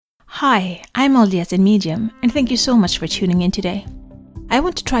Hi, I'm LDS in Medium, and thank you so much for tuning in today. I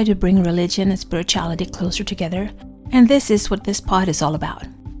want to try to bring religion and spirituality closer together, and this is what this pod is all about.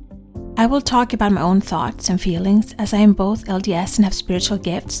 I will talk about my own thoughts and feelings as I am both LDS and have spiritual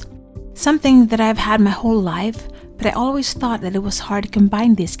gifts, something that I've had my whole life, but I always thought that it was hard to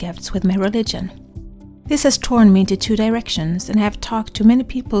combine these gifts with my religion. This has torn me into two directions, and I have talked to many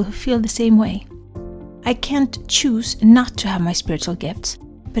people who feel the same way. I can't choose not to have my spiritual gifts,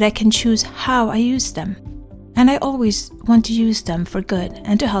 but I can choose how I use them. And I always want to use them for good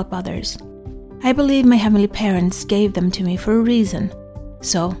and to help others. I believe my heavenly parents gave them to me for a reason.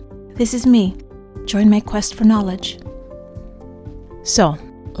 So, this is me. Join my quest for knowledge. So,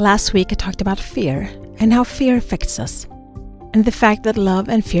 last week I talked about fear and how fear affects us, and the fact that love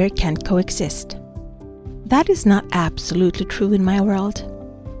and fear can't coexist. That is not absolutely true in my world.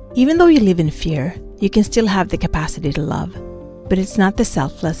 Even though you live in fear, you can still have the capacity to love, but it's not the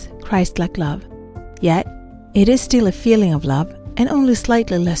selfless, Christ-like love. Yet, it is still a feeling of love and only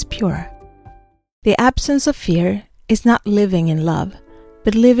slightly less pure. The absence of fear is not living in love,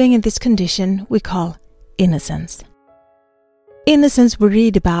 but living in this condition we call innocence. Innocence we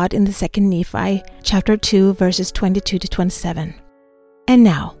read about in the 2nd Nephi, chapter 2, verses 22 to 27. And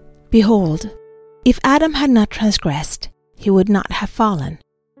now, behold, if Adam had not transgressed, he would not have fallen,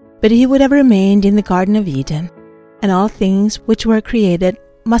 but he would have remained in the Garden of Eden, and all things which were created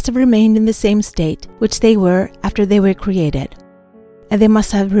must have remained in the same state which they were after they were created, and they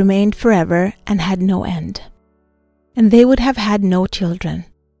must have remained forever and had no end. And they would have had no children,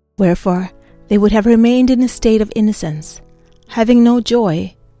 wherefore they would have remained in a state of innocence, having no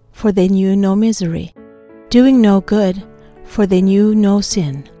joy, for they knew no misery, doing no good, for they knew no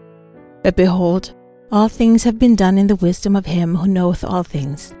sin. But behold, all things have been done in the wisdom of him who knoweth all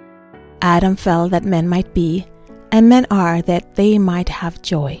things. Adam fell that men might be, and men are that they might have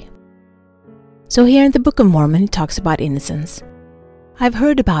joy. So here in the Book of Mormon it talks about innocence. I've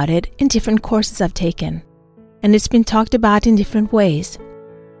heard about it in different courses I've taken, and it's been talked about in different ways.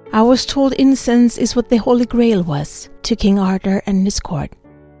 I was told innocence is what the Holy Grail was to King Arthur and his court.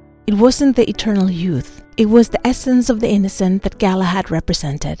 It wasn't the eternal youth, it was the essence of the innocent that Galahad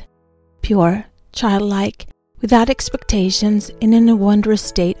represented. Pure, childlike, without expectations, and in a wondrous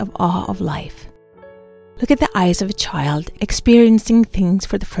state of awe of life. Look at the eyes of a child experiencing things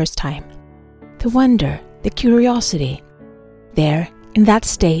for the first time. The wonder, the curiosity. There, in that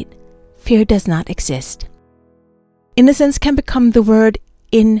state, fear does not exist. Innocence can become the word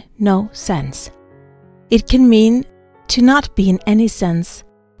in no sense. It can mean to not be in any sense,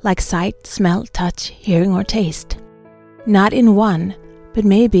 like sight, smell, touch, hearing, or taste. Not in one, but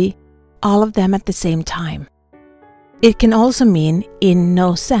maybe all of them at the same time. It can also mean in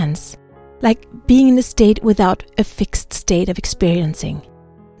no sense, like being in a state without a fixed state of experiencing.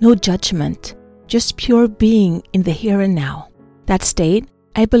 No judgment, just pure being in the here and now. That state,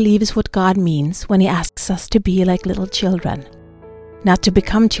 I believe, is what God means when He asks us to be like little children. Not to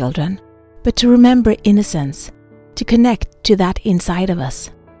become children, but to remember innocence, to connect to that inside of us.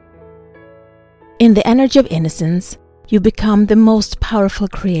 In the energy of innocence, you become the most powerful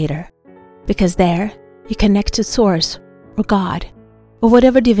creator, because there, you connect to Source, or God, or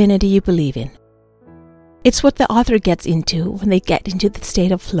whatever divinity you believe in. It's what the author gets into when they get into the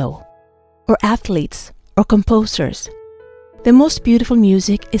state of flow, or athletes, or composers. The most beautiful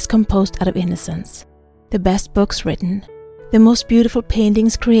music is composed out of innocence, the best books written, the most beautiful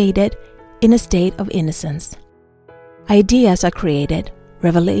paintings created in a state of innocence. Ideas are created,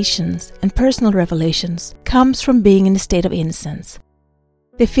 revelations and personal revelations comes from being in a state of innocence.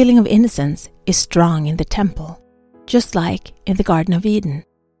 The feeling of innocence is strong in the temple, just like in the Garden of Eden.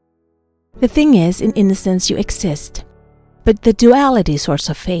 The thing is, in innocence you exist, but the duality sort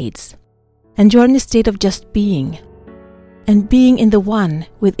of fades, and you're in a state of just being, and being in the one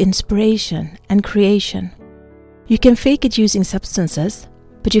with inspiration and creation. You can fake it using substances,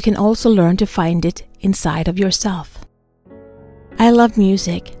 but you can also learn to find it inside of yourself. I love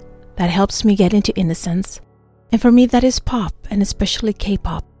music. That helps me get into innocence. And for me that is pop, and especially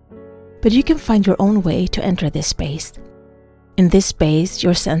K-pop. But you can find your own way to enter this space. In this space,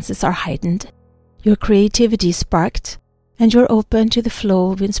 your senses are heightened, your creativity sparked, and you're open to the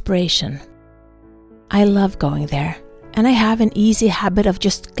flow of inspiration. I love going there, and I have an easy habit of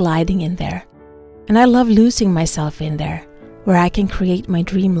just gliding in there. And I love losing myself in there, where I can create my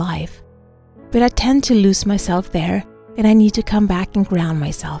dream life. But I tend to lose myself there, and I need to come back and ground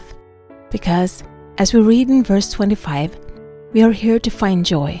myself. Because, as we read in verse 25, we are here to find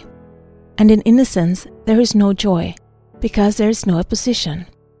joy. And in innocence, there is no joy, because there is no opposition.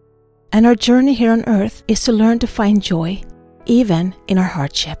 And our journey here on earth is to learn to find joy, even in our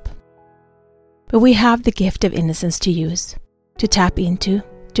hardship. But we have the gift of innocence to use, to tap into,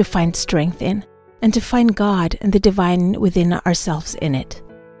 to find strength in, and to find God and the divine within ourselves in it.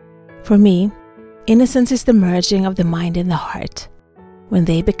 For me, innocence is the merging of the mind and the heart. When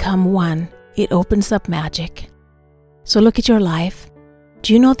they become one, it opens up magic. So look at your life.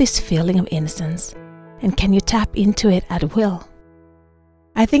 Do you know this feeling of innocence? And can you tap into it at will?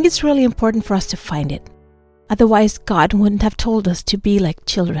 I think it's really important for us to find it. Otherwise, God wouldn't have told us to be like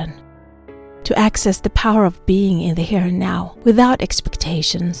children. To access the power of being in the here and now without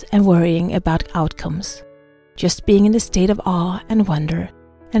expectations and worrying about outcomes. Just being in a state of awe and wonder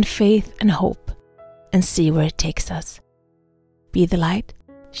and faith and hope, and see where it takes us. Be the light,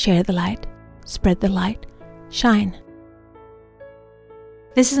 share the light, spread the light, shine.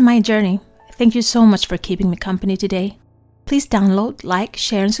 This is my journey. Thank you so much for keeping me company today. Please download, like,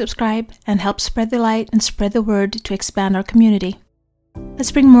 share, and subscribe, and help spread the light and spread the word to expand our community.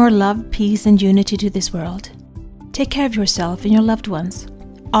 Let's bring more love, peace, and unity to this world. Take care of yourself and your loved ones.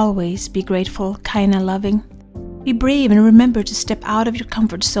 Always be grateful, kind, and loving. Be brave and remember to step out of your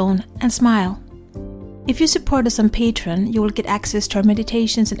comfort zone and smile. If you support us on Patreon, you will get access to our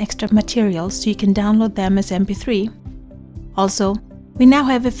meditations and extra materials so you can download them as MP3. Also, we now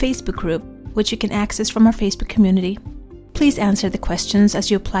have a Facebook group, which you can access from our Facebook community. Please answer the questions as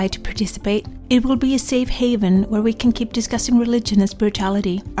you apply to participate. It will be a safe haven where we can keep discussing religion and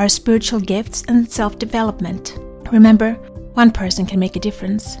spirituality, our spiritual gifts, and self-development. Remember, one person can make a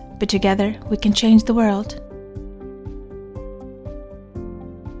difference, but together we can change the world.